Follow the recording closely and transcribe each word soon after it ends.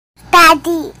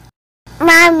Daddy,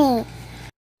 Mommy,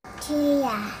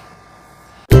 Tia.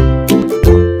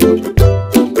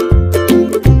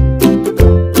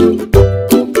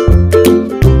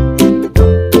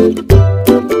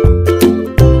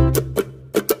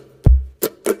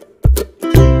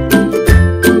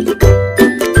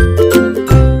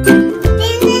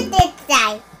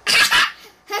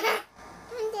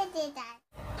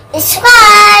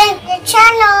 Subscribe the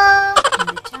channel.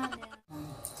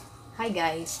 Hi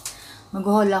guys,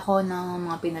 mag-haul ako ng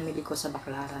mga pinamili ko sa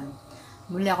Baclaran.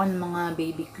 Bumili ako ng mga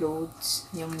baby clothes,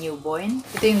 yung newborn.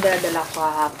 Ito yung dala ko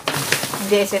kahapon.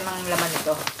 Hindi SM ang laman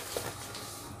nito.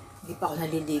 Hindi pa ako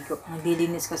naliligo.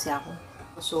 Naglilinis kasi ako.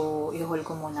 So, i-haul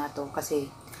ko muna to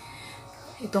kasi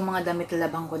itong mga damit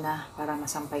labang ko na para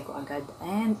masampay ko agad.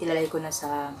 And ilalay ko na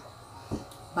sa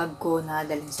bag ko na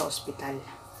dalhin sa ospital.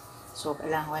 So,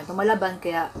 kailangan ko na itong malaban,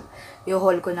 kaya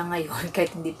i-haul ko na ngayon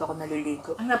kahit hindi pa ako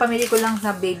naliligo. Ang napamili ko lang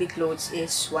sa baby clothes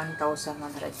is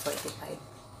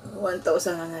 1,145.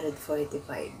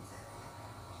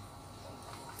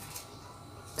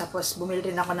 1,145. Tapos,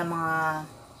 bumili rin ako ng mga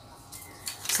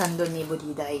sando ni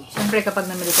Budiday. Siyempre,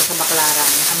 kapag namili ko sa Baclaran,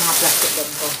 ang mga plastic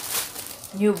ganito.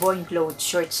 Newborn clothes,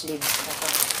 short sleeve. Ito.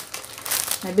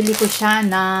 Nabili ko siya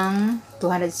ng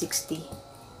 260.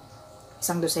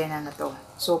 Isang dosena na to.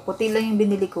 So, puti lang yung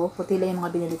binili ko. Puti lang yung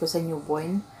mga binili ko sa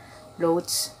newborn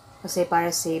clothes. Kasi para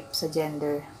safe sa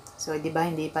gender. So, di ba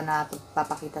hindi pa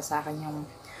napapakita sa akin yung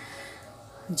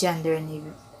gender ni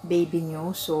baby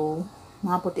nyo. So,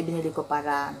 mga puti binili ko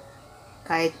para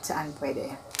kahit saan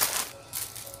pwede.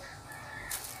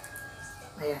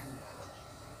 Ayan.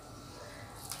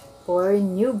 For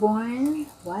newborn,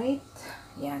 white,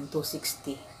 yan,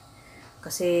 260.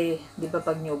 Kasi, di ba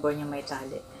pag newborn yung may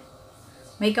tali?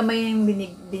 May kamay yung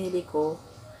binili ko.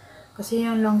 Kasi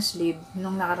yung long sleeve,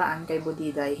 nung nakaraan kay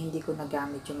Budiday, hindi ko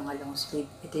nagamit yung mga long sleeve.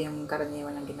 Ito yung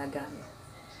karaniwan ng ginagamit.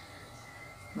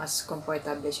 Mas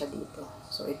comfortable siya dito.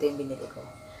 So, ito yung binili ko.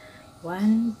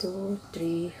 1, 2,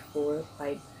 3, 4,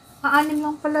 5. Anim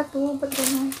lang pala to. Ba't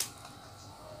gano'n?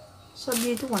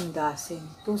 Sabi dito, 1 dozen.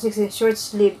 260. Short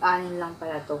sleeve, 6 lang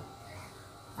pala to.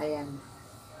 Ayan.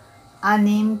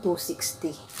 6,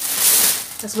 260.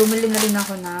 Tapos bumili na rin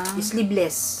ako ng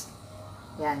sleeveless.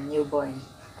 Yan, newborn.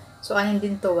 So, anim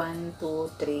din to. 1, 2,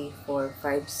 3, 4,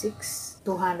 5, 6.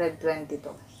 220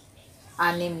 to.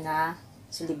 6 na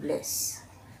sleeveless.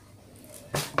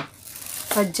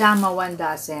 Pajama, 1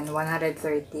 dozen.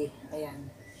 130. Ayan.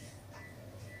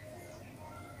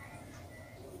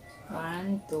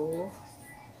 1,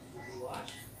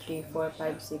 2, 3, 4,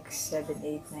 5, 6, 7,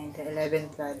 8, 9, 10,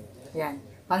 11, 12. Ayan.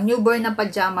 Pang newborn na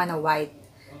pajama na white.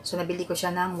 So, nabili ko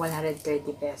siya ng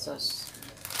 130 pesos.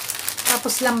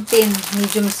 Tapos, lampin,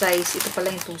 medium size. Ito pala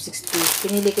yung 260.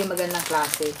 Pinili ko yung magandang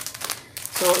klase.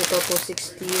 So, ito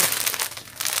 260.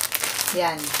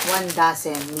 Yan, 1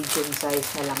 dozen medium size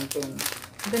na lampin.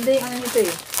 Maganda yung ano nito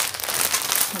eh.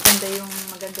 Maganda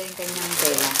yung kanyang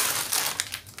tela.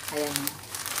 Ayan.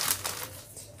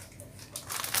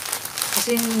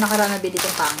 Kasi yung nakaraan nabili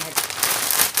kong pangit.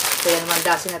 So, yan, 1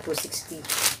 dozen na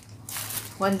 260.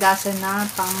 1 dozen na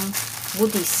pang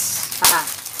booties. Paa.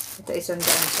 Ito isang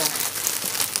daan siya.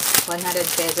 100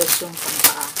 pesos yung pang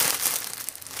paa.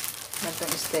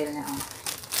 Ganitong style na. Oh.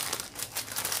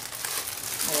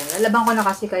 Ayan. Lalabang ko na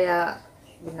kasi kaya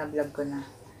binablog ko na.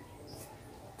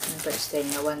 Ganitong style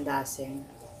niya. 1 dozen.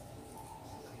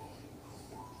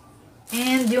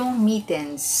 And yung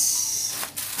mittens.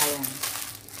 Ayan.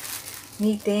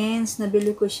 Mittens.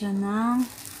 Nabili ko siya ng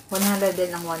 100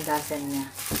 din ang 1 dozen niya.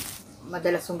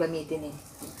 Madalas yung gamitin eh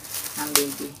ng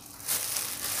baby.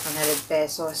 100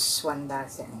 pesos 1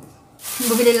 dozen.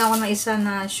 Bumili lang ako ng isa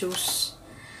na shoes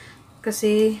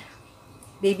kasi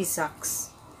baby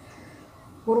socks.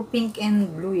 Puro pink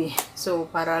and blue eh. So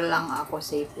para lang ako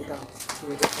safe ito.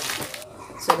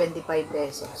 75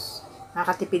 pesos.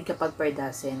 Nakakatipid kapag per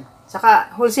dozen.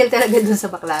 Saka wholesale talaga dun sa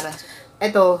Baclaran.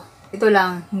 Ito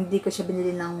lang, hindi ko siya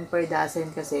binili ng per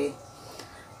dozen kasi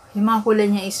yung mga kulay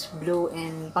niya is blue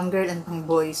and pang girl and pang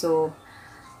boy. So,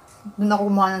 doon ako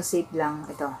kumuha ng safe lang.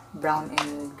 Ito, brown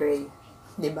and gray.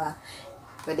 Diba?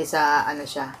 Pwede sa, ano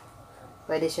siya.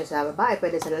 Pwede siya sa babae,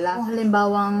 pwede sa lalaki. Kung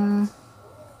halimbawang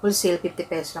wholesale, 50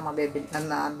 pesos lang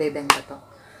mabebenta to.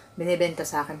 Binibenta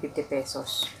sa akin 50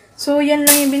 pesos. So, yan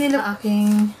lang yung binili ng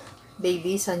aking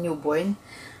baby sa newborn.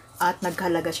 At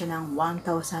naghalaga siya ng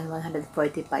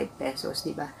 1,145 pesos.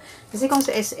 Diba? Kasi kung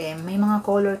sa SM, may mga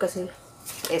color kasi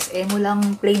SM,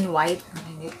 walang plain white.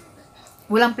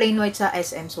 Walang plain white sa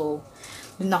SM. So,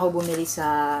 doon ako bumili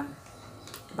sa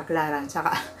Baclaran. Saka,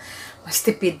 mas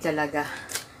tipid talaga.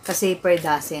 Kasi per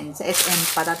dozen. Sa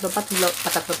SM,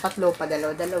 patatlo-patlo,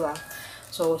 padalaw-dalawa.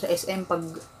 So, sa SM, pag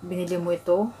binili mo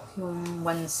ito, yung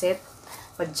one set,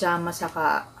 pajama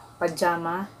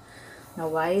na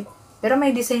white. Pero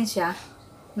may design siya.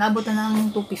 Naabot na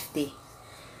ng 250.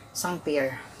 Isang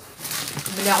pair.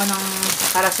 Bili ako ng,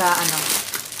 para sa, aking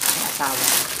asawa.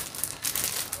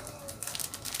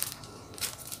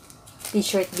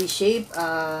 T-shirt V-shape,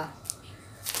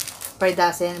 per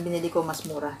dozen, binili ko mas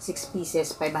mura. 6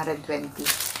 pieces, 520.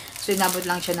 So, inabot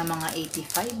lang siya ng mga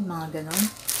 85, mga ganon.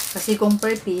 Kasi kung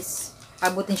per piece,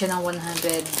 abutin siya ng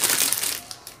 107,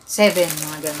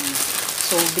 mga ganon.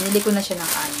 So, binili ko na siya ng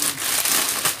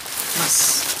 6.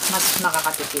 Mas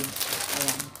makakatipid.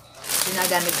 Ayan.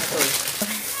 Ginagamit na to eh.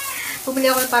 Pumili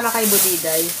ako para kay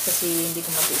Budiday kasi hindi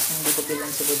ko matiis na hindi ko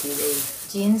bilang si Budiday.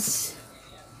 Jeans.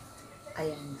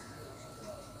 Ayan.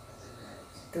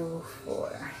 2,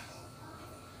 4.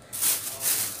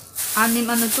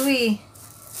 6 to eh.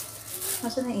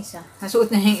 Nasaan na yung isa?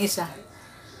 Nasuot na yung isa.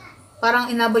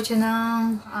 Parang inabot siya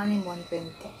ng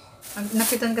 120.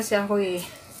 Nakitan kasi ako eh.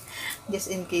 Just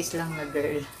in case lang na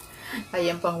girl.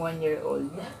 Ayan pang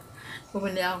 1-year-old.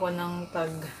 Bumili ako ng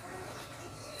tag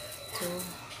 2,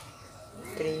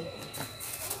 3,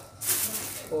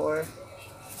 4,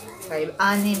 5,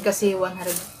 6 kasi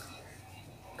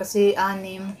 100 kasi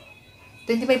 6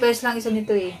 25 pesos lang isa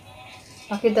nito eh.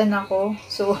 Nakita na ako.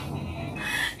 So,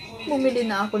 bumili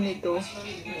na ako nito.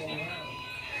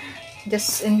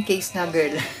 Just in case na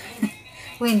girl.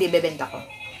 Kung hindi, bebenta ko.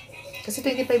 Kasi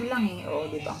 25 lang eh. Oh,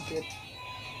 di ba? Ang cute.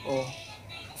 Oh.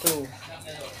 2,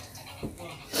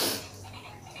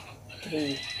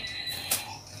 3,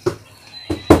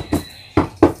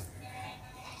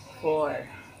 4,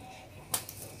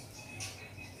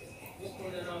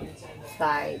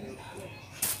 5,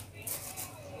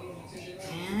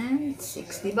 and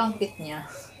 6. Di ba ang cute niya?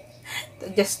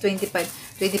 Just 25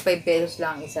 pesos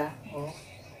lang isa. Oh.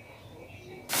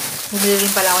 Bumili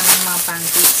rin pala ako ng mga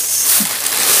panties.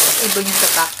 Ibon yung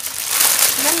tatak.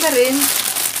 Ganda rin.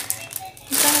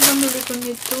 Saan na bumili ko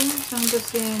nito? Isang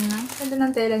dosena. Ganda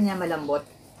ng tela niya, malambot.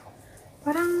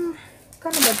 Parang,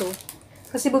 kano ba to?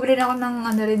 Kasi bumili rin ako ng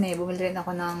bumili rin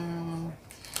ako ng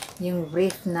yung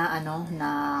brief na na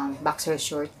boxer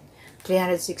short.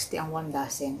 360 ang 1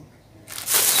 dozen.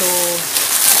 So,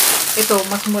 ito,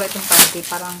 mas mura itong panty.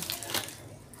 Parang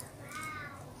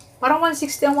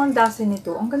 160 ang 1 dozen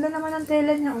nito. Ang ganda naman ng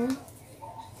tela niya, oh.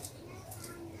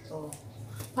 Oh.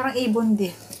 Parang ibon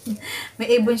din. May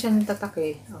ibon siya ng tatak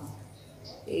eh. Oh.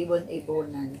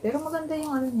 Ibonan. Pero maganda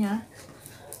yung niya.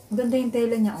 Maganda yung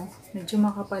tela niya, oh. Medyo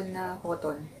makapal na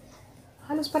cotton.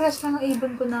 Halos parehas lang ang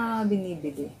ibon ko na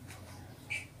binibili.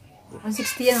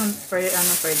 160 yan per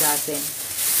dozen.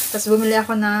 Tapos bumili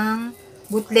ako ng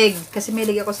bootleg. Kasi may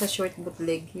leg ako sa short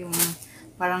bootleg. Yung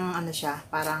parang siya.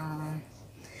 Parang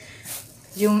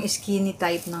yung skinny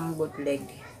type ng bootleg.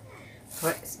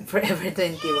 Forever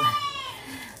 21.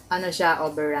 Siya,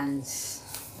 overruns.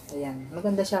 Ayan.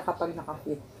 Maganda siya kapag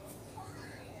naka-fit.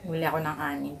 Bumili ako ng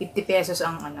 6. 50 pesos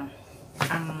ang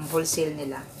wholesale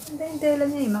nila. Ganda yung tela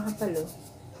niya eh. Makapal oh.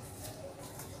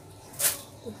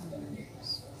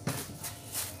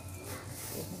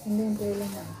 Ganda yung tela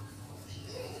niya.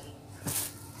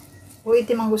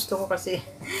 Itim ang gusto ko kasi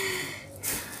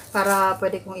para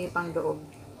pwede kong ipang loob.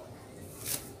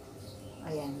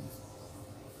 Ayan.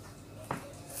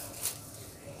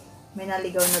 May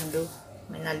naligaw na blue.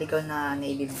 May naligaw na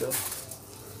navy blue.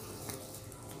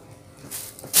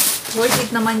 Worth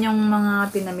it naman yung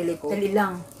mga pinamili ko. Dali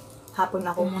lang. Hapon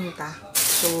ako pumunta.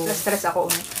 So, stress ako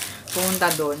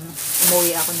pumunta doon.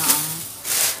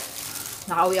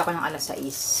 Nakauwi ako ng alas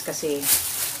 6 kasi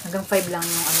hanggang 5 lang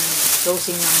yung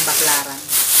closing ng Baclaran.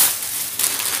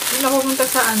 Yung ako pumunta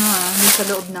sa yung sa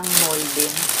loob ng mall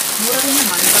din. Mura rin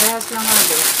naman, parehas lang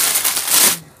halos.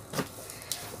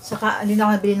 Saka, hindi na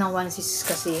ako nabili ng onesies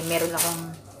kasi meron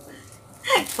akong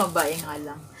pambae nga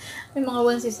lang. May mga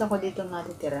onesies ako dito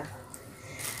natitira.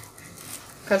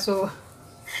 Kaso,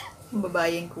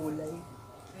 babaeng kulay.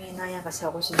 May naya kasi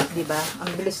ako di ba?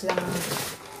 Ang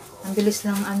bilis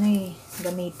lang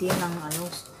gamitin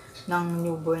ng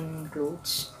newborn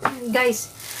clothes.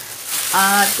 Guys,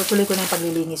 tutuloy ko na yung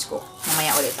paglilinis ko.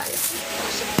 Mamaya ulit tayo.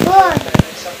 4,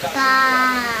 5.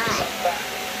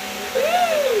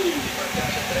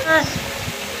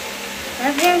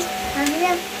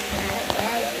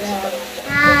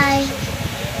 Hi.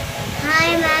 Hi,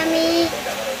 Mommy.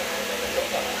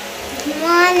 Good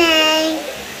morning.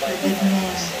 Good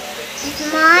evening. Good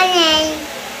morning.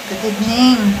 Good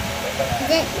evening.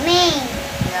 Good me.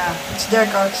 Yeah, it's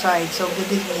dark outside, so good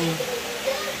evening.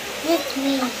 Good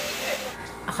me.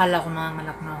 Akala ko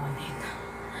nanganganak na ako nito.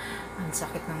 Ang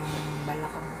sakit ng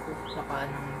balakang ko, saka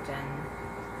ng tiyan.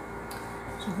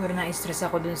 Siguro na-stress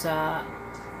ako dun sa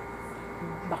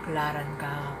Baclaran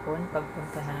kahapon,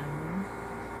 pagpunta namin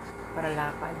para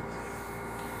lakad.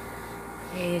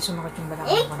 Eh, sumakit yung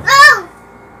balakang ko na.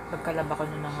 Pagkalaba ko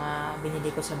ng mga binili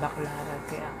ko sa Baclaran,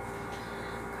 kaya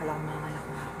kala ko mga anak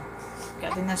na ako. Kaya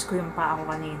tinas ko yung paa ko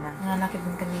kanina. Nananakit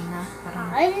din kanina.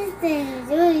 Parang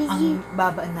ang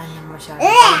babaan na niyang masyado.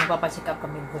 Kaya magpapacheck up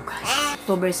kami bukas.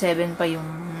 October 7 pa yung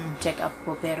check up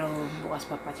ko, pero bukas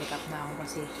papacheck up na ako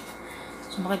kasi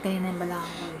sumakit kanina yung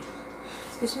balakang ko eh.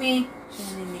 Excuse me. Siya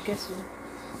naninigas eh.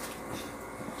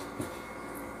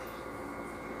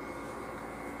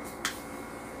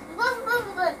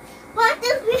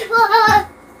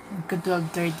 Magka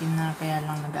 12:30 na, kaya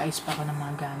lang nag-ayos pa ako ng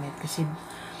mga gamit kasi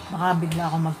baka bigla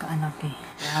ako magkaanak eh.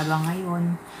 Kaya habang ngayon,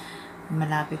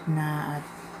 malapit na at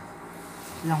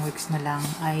ilang weeks na lang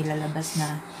ay lalabas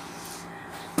na.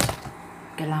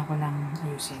 Kailangan ko lang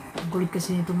ayusin. Ang kulit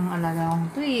kasi nito mga alaga kong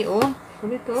ito eh. Oh,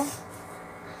 kulit oh.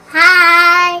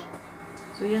 Hi!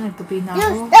 So yan, nagtupi na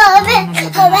ako. Naglaba na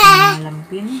ako ng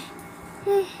lampin.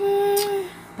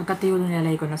 Pagkatiyo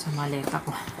nilalay ko na sa maleta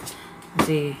ko.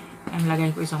 Kasi ang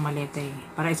lagay ko isang maleta eh.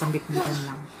 Para isang bitbitan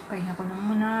lang. Pahinga ko na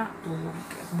muna. Tulog.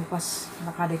 Bukas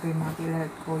nakali ko yung mga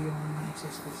tilat ko, yung mga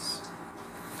accessories.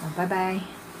 Bye-bye.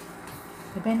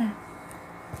 Bye-bye na.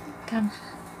 Come.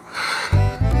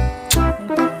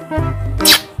 Bye-bye.